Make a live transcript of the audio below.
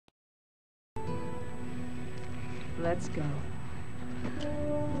Let's go.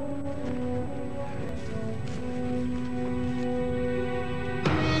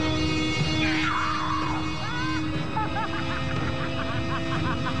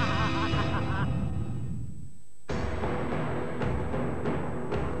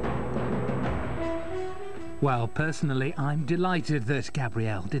 Well, personally, I'm delighted that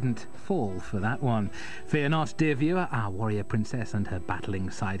Gabrielle didn't fall for that one. Fear not, dear viewer, our warrior princess and her battling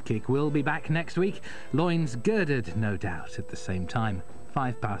sidekick will be back next week, loins girded, no doubt, at the same time.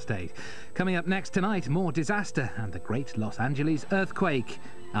 8:05. Coming up next tonight, more disaster and the great Los Angeles earthquake,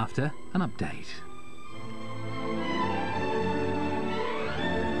 after an update.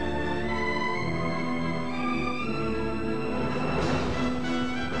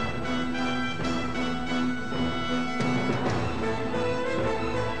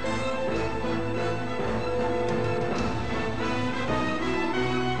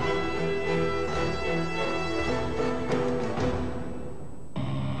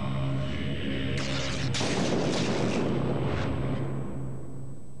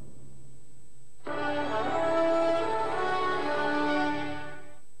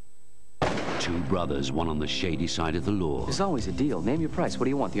 Brothers, one on the shady side of the law. There's always a deal. Name your price. What do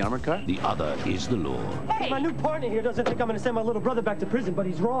you want, the armored car? The other is the law. Hey! My new partner here doesn't think I'm going to send my little brother back to prison, but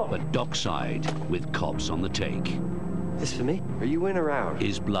he's wrong. But dockside, with cops on the take. This for me? Are you in or out?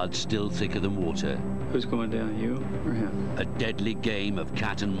 Is blood still thicker than water? Who's going down, you or him? A deadly game of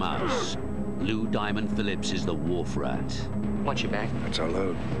cat and mouse. Lou Diamond Phillips is the Wharf Rat. Want you back? That's our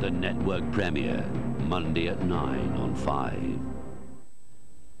load. The network premiere, Monday at 9 on 5.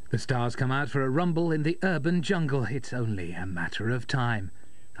 The stars come out for a rumble in the urban jungle. It's only a matter of time.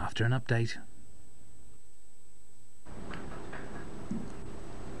 After an update.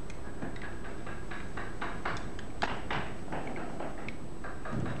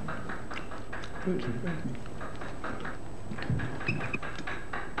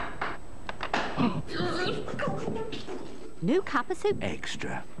 New copper soup?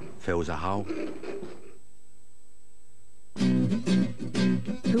 Extra. Fills a hole.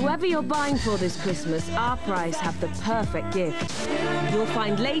 Whoever you're buying for this Christmas, our price have the perfect gift. You'll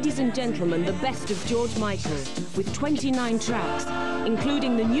find, ladies and gentlemen, the best of George Michael, with 29 tracks,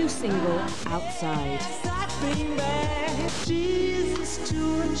 including the new single, Outside.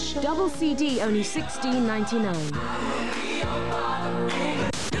 Double CD, only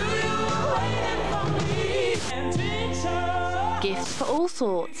 $16.99. Gifts for all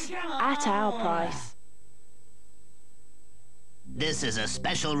sorts, at our price. This is a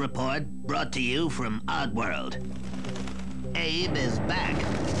special report brought to you from Oddworld. Abe is back.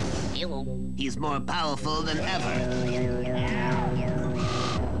 He's more powerful than ever.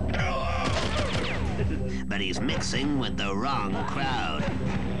 But he's mixing with the wrong crowd.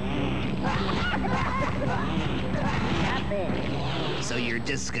 So you're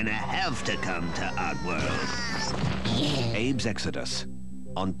just gonna have to come to Oddworld. Abe's Exodus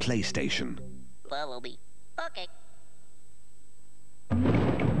on PlayStation. Follow me. Okay.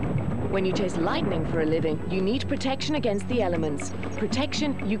 When you chase lightning for a living, you need protection against the elements.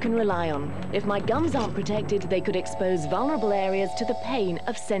 Protection you can rely on. If my gums aren't protected, they could expose vulnerable areas to the pain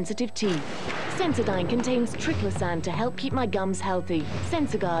of sensitive teeth. Sensodyne contains triclosan to help keep my gums healthy,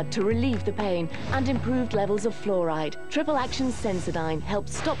 Sensoguard to relieve the pain, and improved levels of fluoride. Triple Action Sensodyne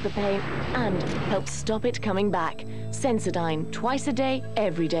helps stop the pain and helps stop it coming back. Sensodyne, twice a day,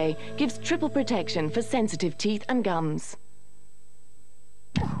 every day, gives triple protection for sensitive teeth and gums.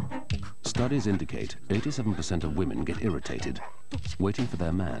 Studies indicate 87% of women get irritated, waiting for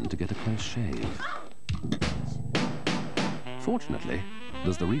their man to get a close shave. Fortunately,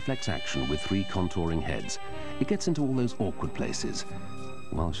 there's the reflex action with 3 contouring heads. It gets into all those awkward places.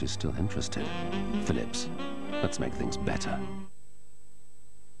 While she's still interested. Phillips, let's make things better.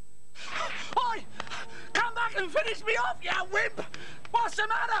 Oi! Come back and finish me off, you wimp! What's the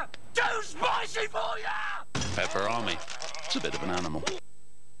matter? Too spicy for ya! Pepperami. It's a bit of an animal.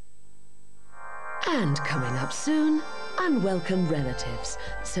 And coming up soon, unwelcome relatives.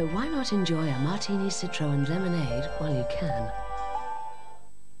 So why not enjoy a Martini Citro and lemonade while you can?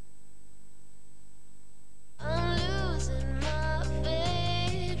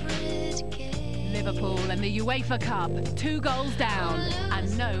 Liverpool and the UEFA Cup, 2 goals down,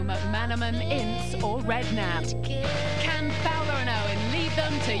 and no McManaman, Ince or Redknapp. Can Fowler and Owen lead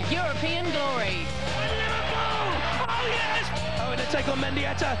them to European glory? Liverpool! Oh yes! Oh, and a take on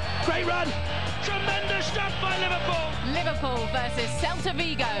Mendieta. Great run! Tremendous stuff by Liverpool! Liverpool versus Celta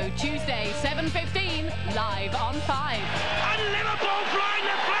Vigo, Tuesday, 7:15, live on 5. And Liverpool flying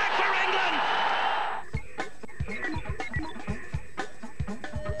the flag for England!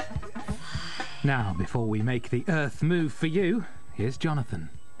 Now, before we make the Earth move for you, here's Jonathan.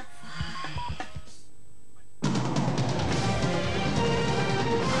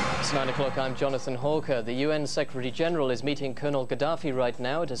 It's 9 o'clock, I'm Jonathan Hawker. The UN Secretary-General is meeting Colonel Gaddafi right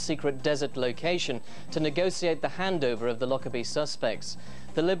now at a secret desert location to negotiate the handover of the Lockerbie suspects.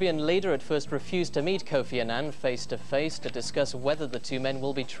 The Libyan leader at first refused to meet Kofi Annan face-to-face to discuss whether the two men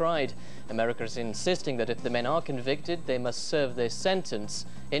will be tried. America is insisting that if the men are convicted, they must serve their sentence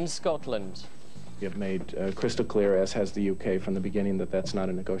in Scotland. We have made crystal clear, as has the UK from the beginning, that that's not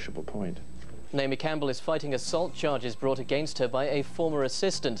a negotiable point. Naomi Campbell is fighting assault charges brought against her by a former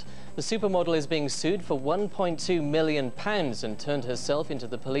assistant. The supermodel is being sued for £1.2 million and turned herself into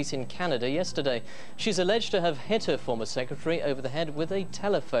the police in Canada yesterday. She's alleged to have hit her former secretary over the head with a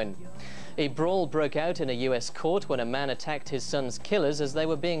telephone. A brawl broke out in a US court when a man attacked his son's killers as they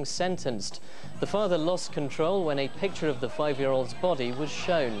were being sentenced. The father lost control when a picture of the 5-year-old's body was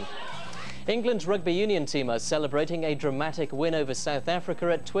shown. England's rugby union team are celebrating a dramatic win over South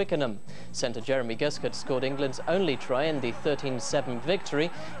Africa at Twickenham. Centre Jeremy Guscott scored England's only try in the 13-7 victory.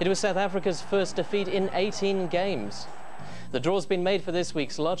 It was South Africa's first defeat in 18 games. The draw's been made for this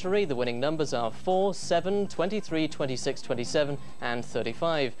week's lottery. The winning numbers are 4, 7, 23, 26, 27 and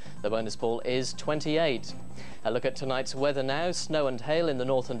 35. The bonus ball is 28. A look at tonight's weather now. Snow and hail in the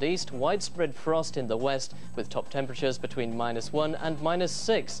north and east, widespread frost in the west, with top temperatures between -1 and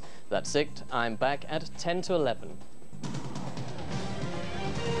 -6. That's it. I'm back at 10 to 11.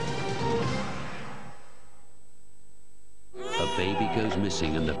 A baby goes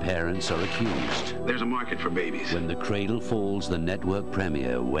missing and the parents are accused. There's a market for babies. When the Cradle Falls, the network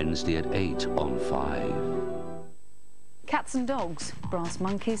premiere, Wednesday at 8 on 5. Cats and dogs, brass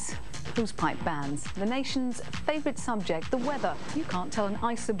monkeys, hosepipe bands. The nation's favourite subject, the weather. You can't tell an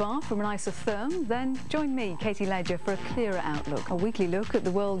isobar from an isotherm? Then join me, Katie Ledger, for a clearer outlook. A weekly look at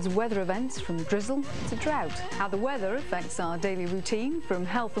the world's weather events, from drizzle to drought. How the weather affects our daily routine, from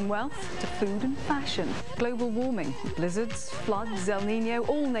health and wealth to food and fashion. Global warming, blizzards, floods, El Nino,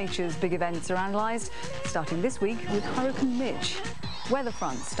 all nature's big events are analysed, starting this week with Hurricane Mitch.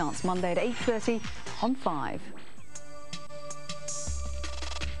 Weatherfront starts Monday at 8:30 on 5.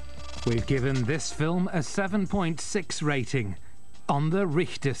 We've given this film a 7.6 rating on the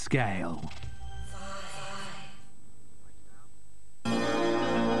Richter scale.